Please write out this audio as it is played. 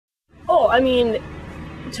Oh, I mean,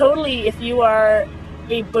 totally, if you are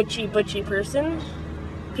a butchy person,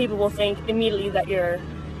 people will think immediately that you're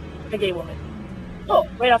a gay woman. Oh,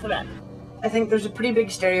 right off the bat. I think there's a pretty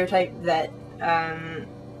big stereotype that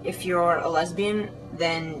if you're a lesbian,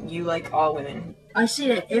 then you like all women. I see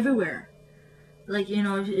that everywhere. Like, you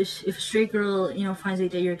know, if a straight girl, you know, finds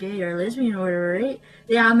out that you're gay or lesbian or whatever, right?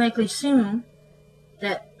 They automatically assume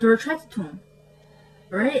that they're attracted to him,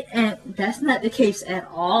 right? And that's not the case at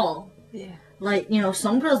all. Yeah. Like, you know,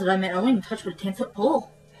 some girls that I met, I wouldn't even touch with a 10-foot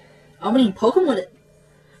pole. I wouldn't even poke them with it,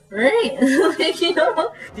 right? Like, you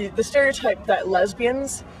know? The stereotype that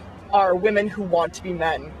lesbians are women who want to be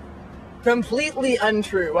men. Completely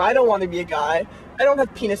untrue. I don't want to be a guy. I don't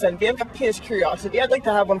have penis envy. I've got penis curiosity. I'd like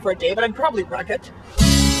to have one for a day, but I'd probably wreck it.